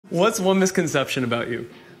What's one misconception about you?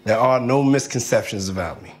 There are no misconceptions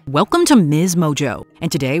about me. Welcome to Ms. Mojo,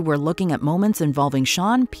 and today we're looking at moments involving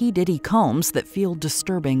Sean P. Diddy Combs that feel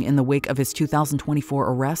disturbing in the wake of his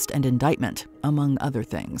 2024 arrest and indictment, among other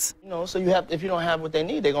things. You know, so if you don't have what they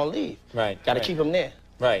need, they're gonna leave. Right. Gotta keep them there.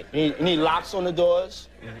 Right. You need locks on the doors.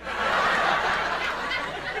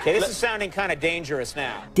 Okay, this is sounding kind of dangerous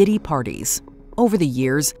now. Diddy parties. Over the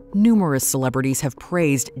years, numerous celebrities have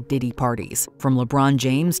praised Diddy parties, from LeBron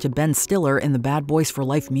James to Ben Stiller in the Bad Boys for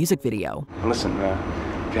Life music video. Listen, if you're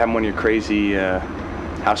having one of your crazy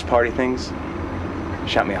house party things,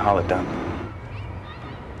 shout me a holla done.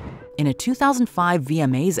 In a 2005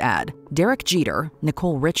 VMAs ad, Derek Jeter,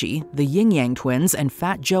 Nicole Richie, the Yin Yang Twins, and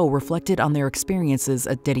Fat Joe reflected on their experiences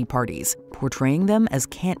at Diddy parties, portraying them as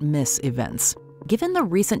can't-miss events. Given the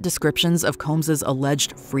recent descriptions of Combs'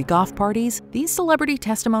 alleged freak-off parties, these celebrity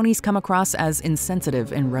testimonies come across as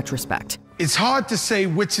insensitive in retrospect. It's hard to say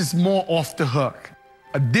which is more off the hook,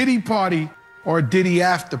 a Diddy party or a Diddy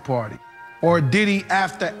after party, or a Diddy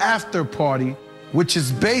after party, which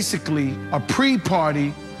is basically a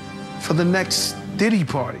pre-party for the next Diddy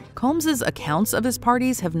party. Combs' accounts of his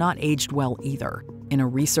parties have not aged well either. In a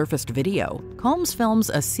resurfaced video, Combs films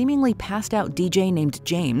a seemingly passed-out DJ named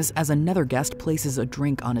James as another guest places a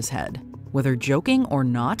drink on his head. Whether joking or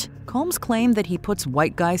not, Combs' claim that he puts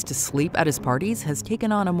white guys to sleep at his parties has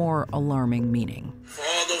taken on a more alarming meaning. For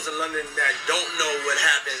all those in London that don't know what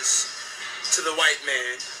happens to the white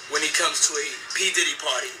man when he comes to a P. Diddy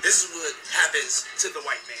party, this is what happens to the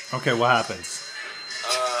white man. Okay, what happens?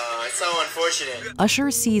 It's so unfortunate.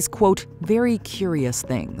 Usher sees, quote, very curious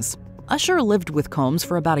things. Usher lived with Combs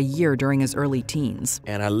for about a year during his early teens.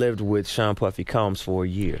 And I lived with Sean Puffy Combs for a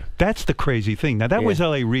year. That's the crazy thing. Now, that was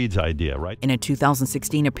L.A. Reid's idea, right? In a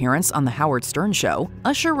 2016 appearance on The Howard Stern Show,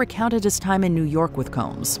 Usher recounted his time in New York with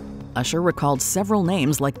Combs. Usher recalled several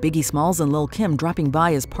names like Biggie Smalls and Lil' Kim dropping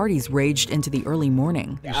by as parties raged into the early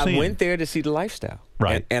morning. I went there to see the lifestyle.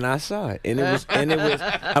 Right. And I saw it. And it was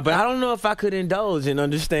but I don't know if I could indulge and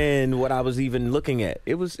understand what I was even looking at.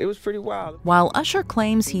 It was pretty wild. While Usher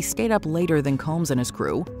claims he stayed up later than Combs and his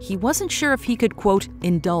crew, he wasn't sure if he could, quote,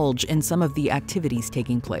 indulge in some of the activities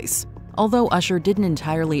taking place. Although Usher didn't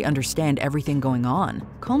entirely understand everything going on,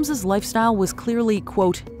 Combs' lifestyle was clearly,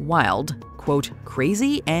 quote, wild, quote,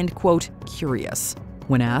 crazy, and, quote, curious.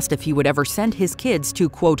 When asked if he would ever send his kids to,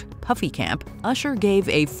 quote, Puffy Camp, Usher gave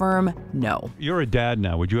a firm no. You're a dad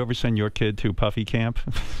now. Would you ever send your kid to Puffy Camp?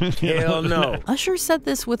 Hell no. Usher said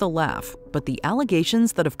this with a laugh, but the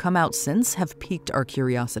allegations that have come out since have piqued our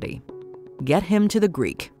curiosity. Get him to the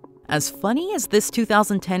Greek. As funny as this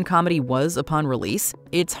 2010 comedy was upon release,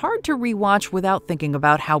 it's hard to rewatch without thinking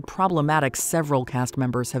about how problematic several cast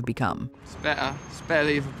members have become. It's better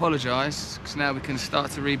that you've apologized, because now we can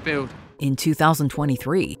start to rebuild. In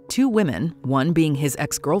 2023, two women, one being his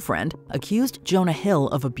ex-girlfriend, accused Jonah Hill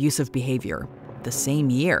of abusive behavior. The same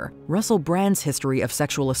year, Russell Brand's history of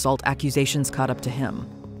sexual assault accusations caught up to him.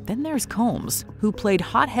 Then there's Combs, who played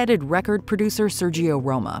hot-headed record producer Sergio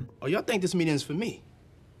Roma. Oh, y'all think this meeting is for me?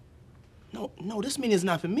 No, this meeting is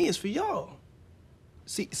not for me, it's for y'all.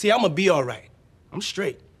 See, I'm gonna be all right. I'm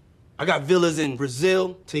straight. I got villas in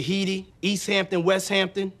Brazil, Tahiti, East Hampton, West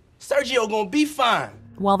Hampton. Sergio gonna be fine.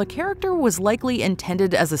 While the character was likely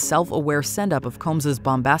intended as a self-aware send-up of Combs'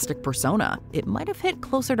 bombastic persona, it might have hit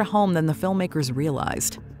closer to home than the filmmakers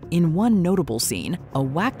realized. In one notable scene, a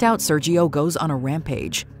whacked-out Sergio goes on a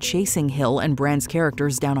rampage, chasing Hill and Brand's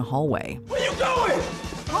characters down a hallway. Where you going?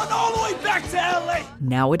 Run all the way back to LA.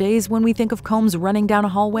 Nowadays, when we think of Combs running down a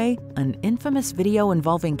hallway, an infamous video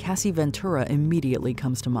involving Cassie Ventura immediately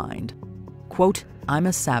comes to mind. Quote, I'm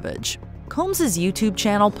a savage. Combs' YouTube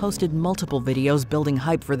channel posted multiple videos building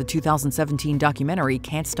hype for the 2017 documentary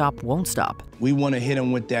Can't Stop, Won't Stop. We want to hit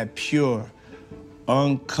him with that pure,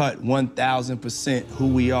 uncut 1000% who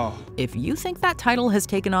we are. If you think that title has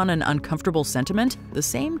taken on an uncomfortable sentiment, the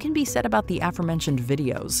same can be said about the aforementioned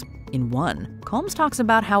videos. In one, Combs talks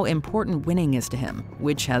about how important winning is to him,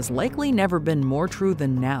 which has likely never been more true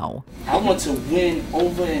than now. I want to win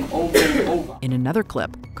over and over and over. In another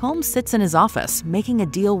clip, Combs sits in his office, making a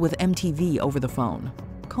deal with MTV over the phone.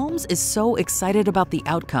 Combs is so excited about the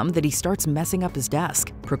outcome that he starts messing up his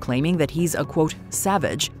desk, proclaiming that he's a, quote,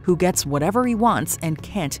 savage who gets whatever he wants and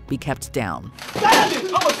can't be kept down. Savage!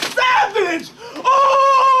 I'm a savage!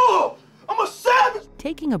 Oh! I'm a savage!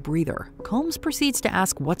 Taking a breather, Combs proceeds to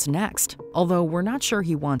ask what's next, although we're not sure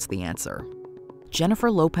he wants the answer. Jennifer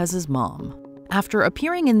Lopez's mom. After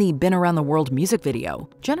appearing in the Been Around the World music video,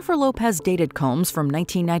 Jennifer Lopez dated Combs from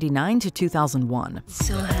 1999 to 2001.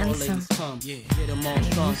 So handsome.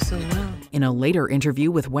 In a later interview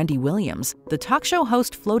with Wendy Williams, the talk show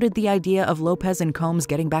host floated the idea of Lopez and Combs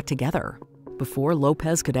getting back together. Before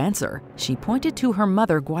Lopez could answer, she pointed to her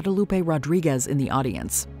mother, Guadalupe Rodriguez, in the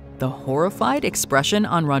audience. The horrified expression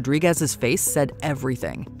on Rodriguez's face said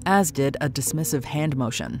everything, as did a dismissive hand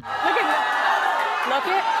motion. Look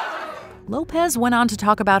at Lopez went on to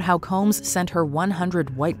talk about how Combs sent her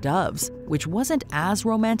 100 white doves, which wasn't as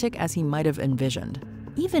romantic as he might have envisioned.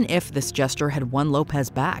 Even if this gesture had won Lopez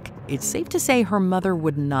back, it's safe to say her mother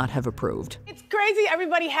would not have approved. It's crazy.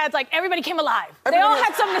 Everybody came alive. They all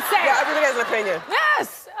had something to say. Yeah, everybody has an opinion.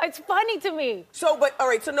 Yes, it's funny to me. So, all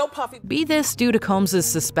right, so no puffy. Be this due to Combs'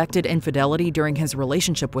 suspected infidelity during his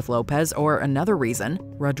relationship with Lopez or another reason,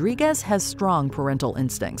 Rodriguez has strong parental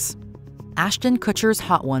instincts. Ashton Kutcher's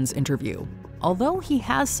Hot Ones interview. Although he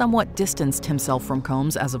has somewhat distanced himself from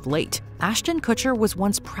Combs as of late, Ashton Kutcher was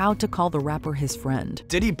once proud to call the rapper his friend.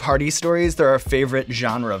 Diddy party stories, they're our favorite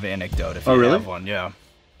genre of anecdote, if you have one, yeah.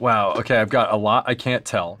 Wow, okay, I've got a lot I can't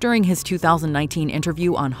tell. During his 2019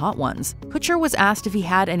 interview on Hot Ones, Kutcher was asked if he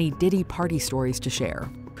had any Diddy party stories to share.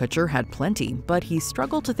 Kutcher had plenty, but he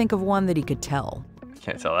struggled to think of one that he could tell.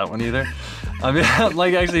 Can't tell that one either. I mean, I'm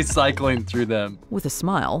like actually cycling through them. With a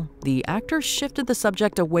smile, the actor shifted the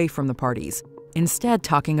subject away from the parties, instead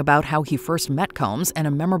talking about how he first met Combs and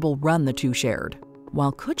a memorable run the two shared.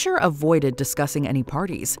 While Kutcher avoided discussing any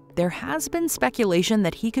parties, there has been speculation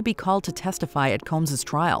that he could be called to testify at Combs'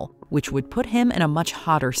 trial, which would put him in a much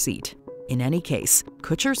hotter seat. In any case,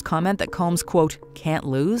 Kutcher's comment that Combs, quote, can't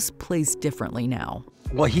lose, plays differently now.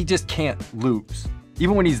 Well, he just can't lose.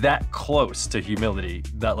 Even when he's that close to humility,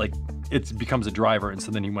 that it becomes a driver, and so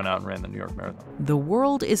then he went out and ran the New York Marathon. The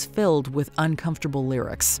world is filled with uncomfortable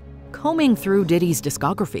lyrics. Combing through Diddy's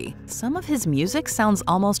discography, some of his music sounds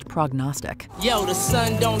almost prognostic. Yo, the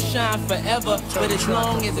sun don't shine forever, but as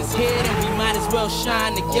long as it's here, then we might as well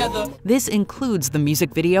shine together. This includes the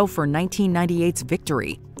music video for 1998's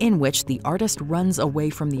Victory, in which the artist runs away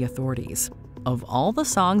from the authorities. Of all the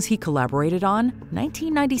songs he collaborated on,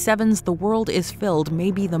 1997's The World Is Filled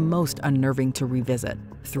may be the most unnerving to revisit.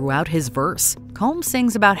 Throughout his verse, Combs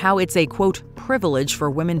sings about how it's a, quote, privilege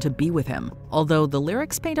for women to be with him, although the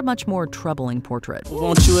lyrics paint a much more troubling portrait.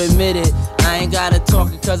 Won't you admit it? I ain't gotta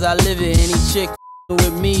talk it cause I live it. Any chick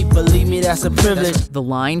with me, believe me, that's a privilege. The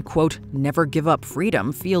line, quote, never give up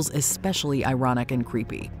freedom feels especially ironic and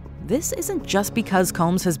creepy. This isn't just because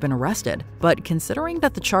Combs has been arrested, but considering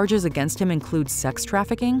that the charges against him include sex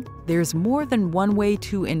trafficking, there's more than one way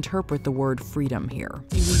to interpret the word freedom here.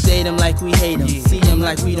 We date him like we hate him, see him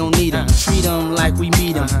like we don't need him, treat him like we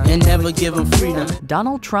meet him, and never give him freedom.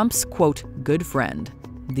 Donald Trump's, quote, good friend.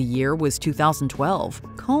 The year was 2012.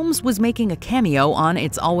 Combs was making a cameo on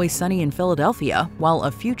It's Always Sunny in Philadelphia, while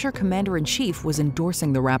a future commander-in-chief was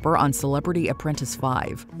endorsing the rapper on Celebrity Apprentice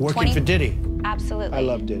 5. Working for Diddy. Absolutely. I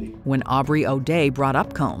love Diddy. When Aubrey O'Day brought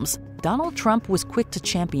up Combs, Donald Trump was quick to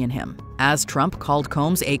champion him. As Trump called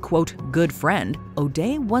Combs a, quote, good friend,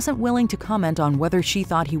 O'Day wasn't willing to comment on whether she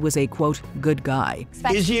thought he was a, quote, good guy.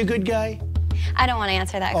 Is he a good guy? I don't want to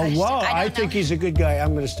answer that question. Oh, wow, I think he's a good guy.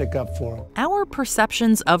 I'm going to stick up for him. Our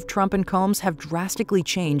perceptions of Trump and Combs have drastically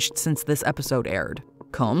changed since this episode aired.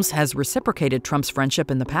 Combs has reciprocated Trump's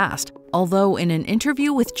friendship in the past, although in an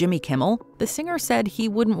interview with Jimmy Kimmel, the singer said he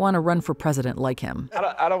wouldn't want to run for president like him.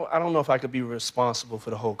 I don't know if I could be responsible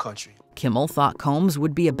for the whole country. Kimmel thought Combs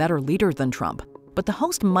would be a better leader than Trump, but the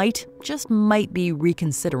host just might be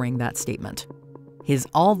reconsidering that statement. His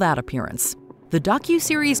All That appearance. The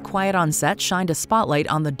docuseries Quiet on Set shined a spotlight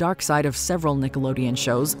on the dark side of several Nickelodeon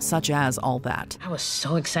shows, such as All That. I was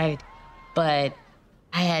so excited, but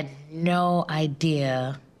I had no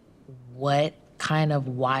idea what kind of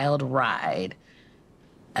wild ride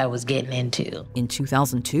I was getting into. In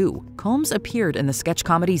 2002, Combs appeared in the sketch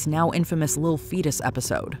comedy's now infamous Lil Fetus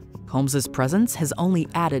episode. Combs' presence has only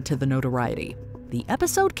added to the notoriety. The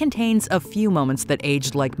episode contains a few moments that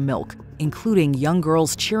aged like milk, including young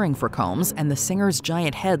girls cheering for Combs and the singer's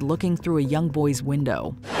giant head looking through a young boy's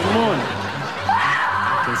window. Good morning.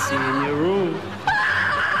 I can see in your room.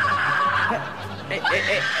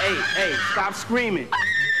 Hey, stop screaming.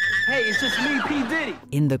 Hey, it's just me, P. Diddy.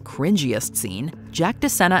 In the cringiest scene, Jack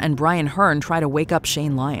DeSena and Brian Hearn try to wake up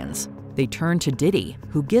Shane Lyons. They turn to Diddy,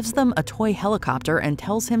 who gives them a toy helicopter and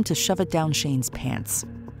tells him to shove it down Shane's pants.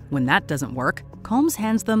 When that doesn't work, Combs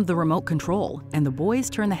hands them the remote control, and the boys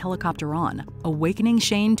turn the helicopter on, awakening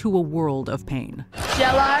Shane to a world of pain.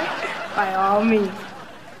 Shall I? By all means.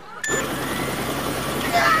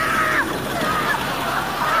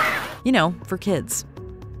 You know, for kids.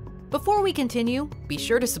 Before we continue, be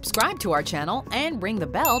sure to subscribe to our channel and ring the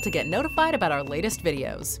bell to get notified about our latest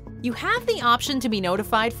videos. You have the option to be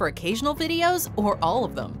notified for occasional videos or all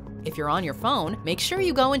of them. If you're on your phone, make sure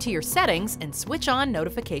you go into your settings and switch on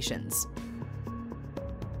notifications.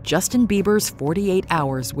 Justin Bieber's 48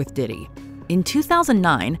 Hours with Diddy. In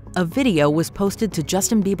 2009, a video was posted to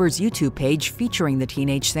Justin Bieber's YouTube page featuring the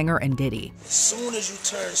teenage singer and Diddy. As soon as you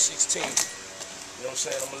turn 16, you know what I'm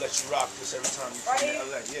saying? I'm gonna let you rock this every time you come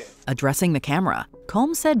in LA, yeah. Addressing the camera,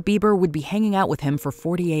 Combs said Bieber would be hanging out with him for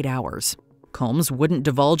 48 hours. Combs wouldn't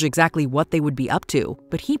divulge exactly what they would be up to,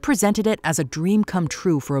 but he presented it as a dream come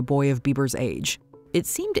true for a boy of Bieber's age. It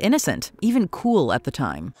seemed innocent, even cool at the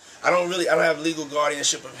time. I don't have legal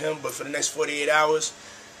guardianship of him, but for the next 48 hours,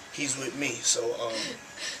 he's with me. So,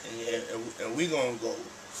 and we gonna go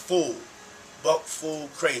buck full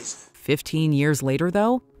crazy. 15 years later,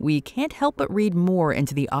 though, we can't help but read more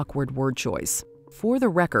into the awkward word choice. For the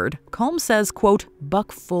record, Combs says, quote,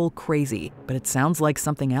 buck full crazy, but it sounds like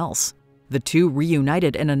something else. The two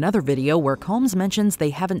reunited in another video where Combs mentions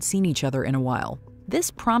they haven't seen each other in a while. This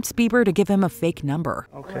prompts Bieber to give him a fake number.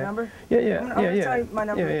 Okay. My number? Yeah. I'm gonna tell you my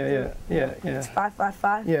number. Yeah. It's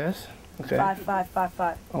 555. Yes. Okay.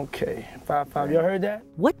 5555. Okay. 55. You heard that?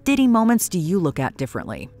 What Diddy moments do you look at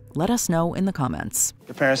differently? Let us know in the comments.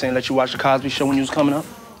 Your parents ain't let you watch the Cosby Show when you was coming up?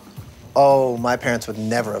 Oh, my parents would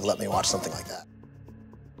never have let me watch something like that.